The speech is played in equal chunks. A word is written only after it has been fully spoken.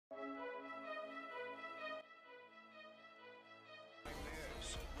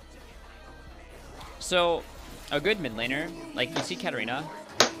So, a good mid laner, like you see Katarina.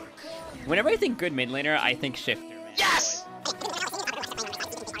 Whenever I think good mid laner, I think Shiphtur, man. Yes!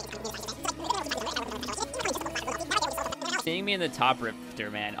 Seeing me in the top Rifter,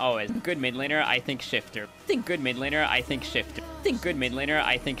 man. Always. Good mid laner, I think Shiphtur. Think good mid laner, I think Shiphtur. Think good mid laner,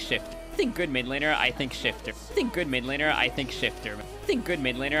 I think Shiphtur. Think good mid laner, I think Shiphtur. Think good mid laner, I think Shiphtur. Think good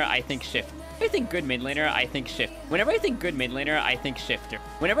mid laner, I think Shiphtur. I think good mid laner, I think Shift. Whenever I think good mid laner, I think Shiphtur.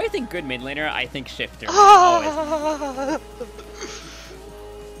 Whenever I think good mid laner, I think Shiphtur. Always.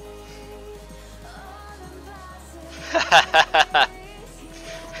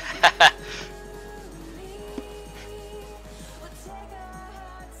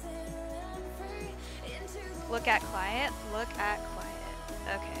 Look at client. Look at client.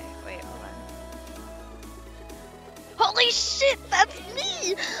 Okay, wait, hold on. Holy shit, that's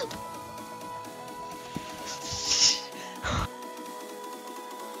me!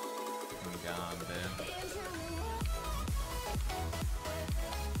 I'm gone, dude.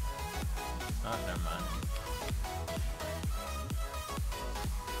 Oh, never mind.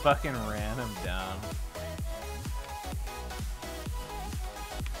 Fucking ran him down.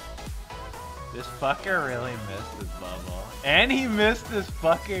 This fucker really missed his bubble. And he missed his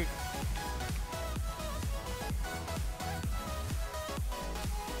fucking...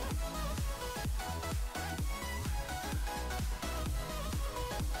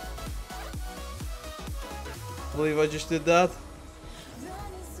 I believe I just did that.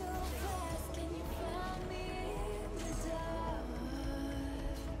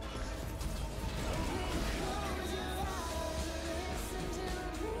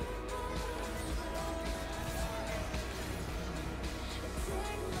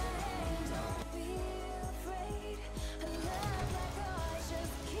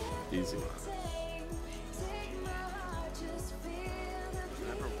 Easy.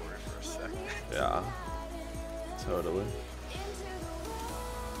 Never worried for a second. Yeah. Totally. I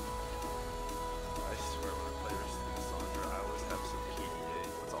swear when I play Sandra, I always have some PDA.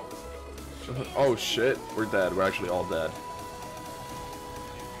 It's always Oh shit, we're dead. We're actually all dead.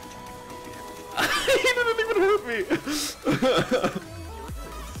 He didn't even hit me.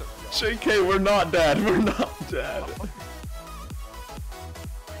 JK, we're not dead. We're not dead.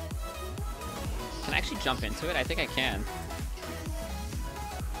 Can I actually jump into it? I think I can.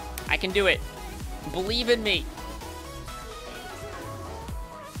 I can do it. Believe in me.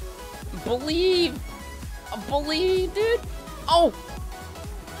 Believe. Believe, dude. Oh.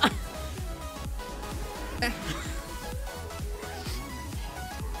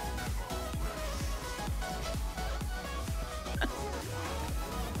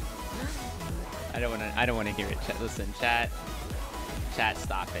 I don't wanna hear it. Listen, chat,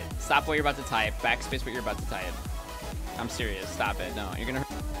 stop it. Stop what you're about to type. Backspace what you're about to type. I'm serious. Stop it. No, you're gonna.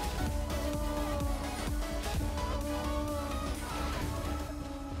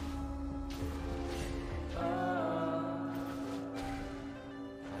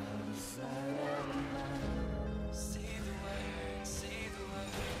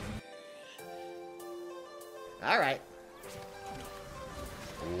 All right.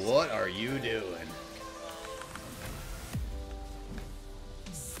 What are you doing?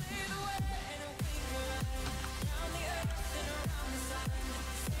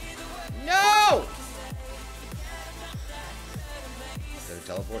 No!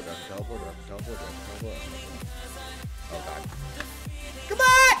 Teleport, teleport. Oh god. Come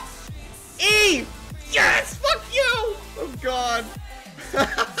on! Eve! Yes! Fuck you! Oh god.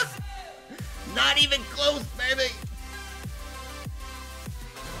 Not even close, baby!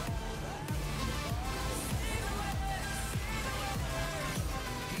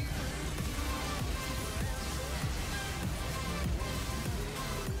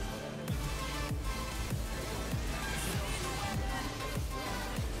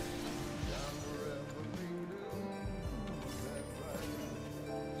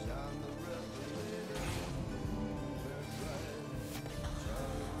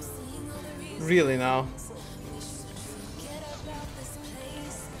 Really now?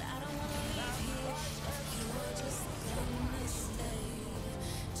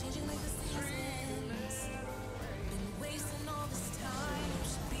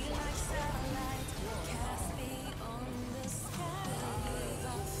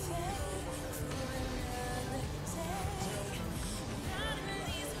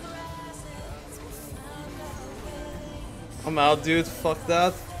 I'm out, dude. Fuck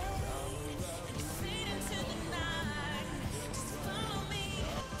that.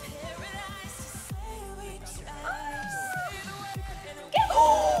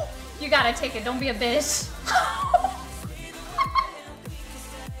 You gotta take it, don't be a bitch.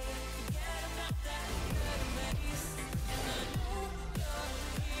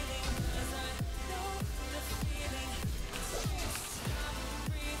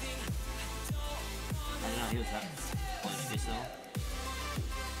 is that? Stay still.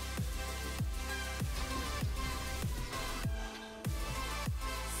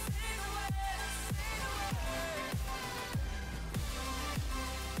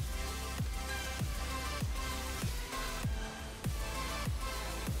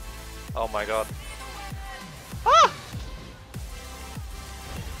 Oh my god.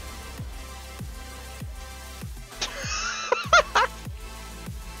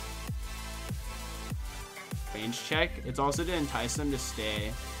 Range check. It's also to entice them to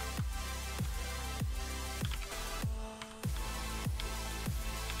stay.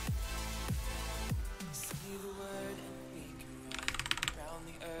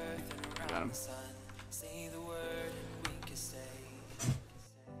 Got him.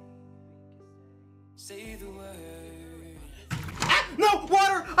 No!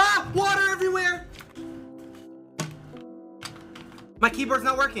 Water! Ah! Water everywhere! My keyboard's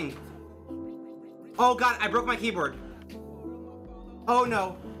not working. Oh god, I broke my keyboard. Oh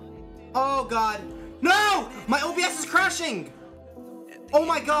no. Oh god. No! My OBS is crashing! Oh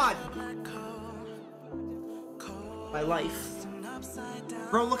my god. My life.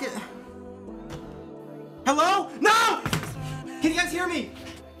 Bro, look at... Hello? No! Can you guys hear me?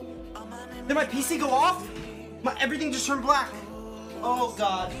 Did my PC go off? Everything just turned black. Oh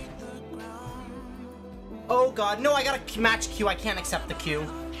god. Oh god. No, I gotta match Q. I can't accept the Q.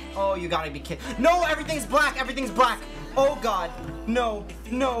 Oh, you gotta be kidding. No, everything's black. Everything's black. Oh god. No.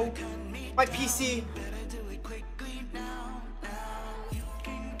 No. My PC.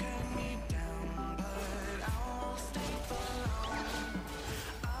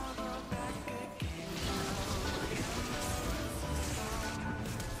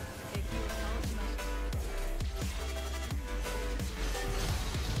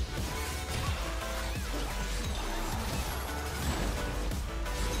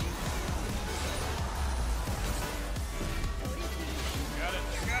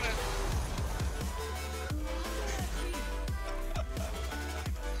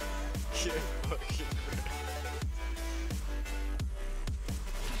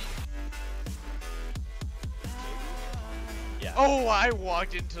 Oh, I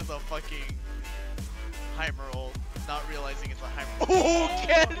walked into the fucking Heimer ult, not realizing it's a Heimer. Oh,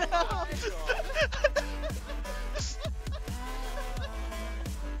 get out!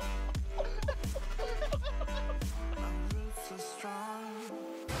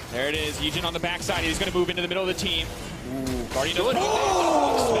 There it is, Yijin on the backside. He's going to move into the middle of the team. Ooh, Guardian doesn't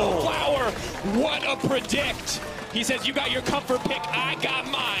Snowflower! What a predict! He says, you got your comfort pick, I got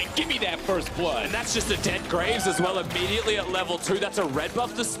mine. Give me that first blood. And that's just a dead Graves as well immediately at level 2. That's a red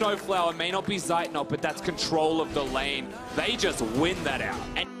buff to Snowflower. May not be Zeitnot, but that's control of the lane. They just win that out.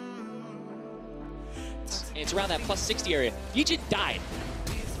 And it's around that plus 60 area. Yijin died.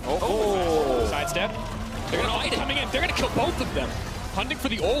 Oh. Sidestep. They're going to coming in. They're going to kill both of them. Hunting for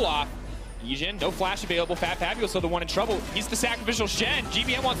the Olaf. Yijin, no flash available. Fabulous, so the one in trouble. He's the sacrificial Shen.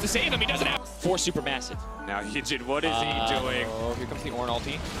 GBM wants to save him. He doesn't have 4 Supermassive. Now Yijin, what is he doing? Oh, here comes the Ornn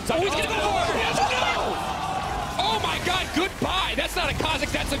ulti. So he's gonna go for it. No! Oh my god, goodbye. That's not a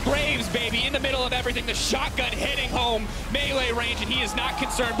Kha'Zix, that's a Graves, baby. In the middle of everything, the shotgun hitting home. Melee range, and he is not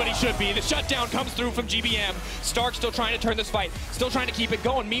concerned, but he should be. The shutdown comes through from GBM. Stark still trying to turn this fight. Still trying to keep it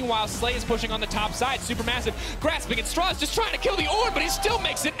going. Meanwhile, Slay is pushing on the top side. Supermassive grasping at straws, just trying to kill the Ornn, but he still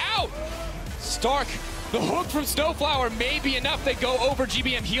makes it out. Stark, the hook from Snowflower may be enough. They go over,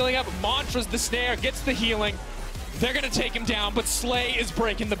 GBM healing up. Mantra's the snare, gets the healing. They're gonna take him down, but Slay is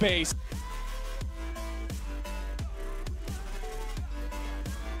breaking the base.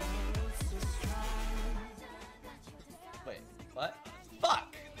 Wait, what?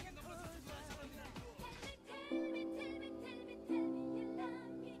 Fuck!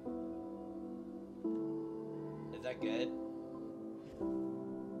 Is that good?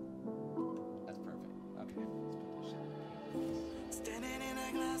 That's perfect. Okay. Standing in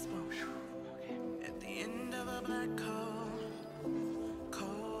a glass boat at the end of a black hole,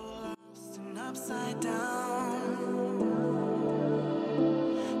 lost and upside down.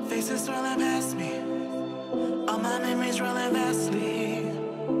 Faces swirling past me, all my memories rolling vastly.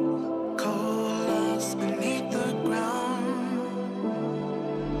 Cold lost beneath the ground.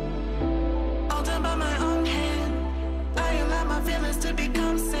 All done by my own hand, I allow my feelings to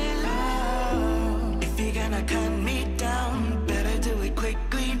become sand. If you're gonna cut me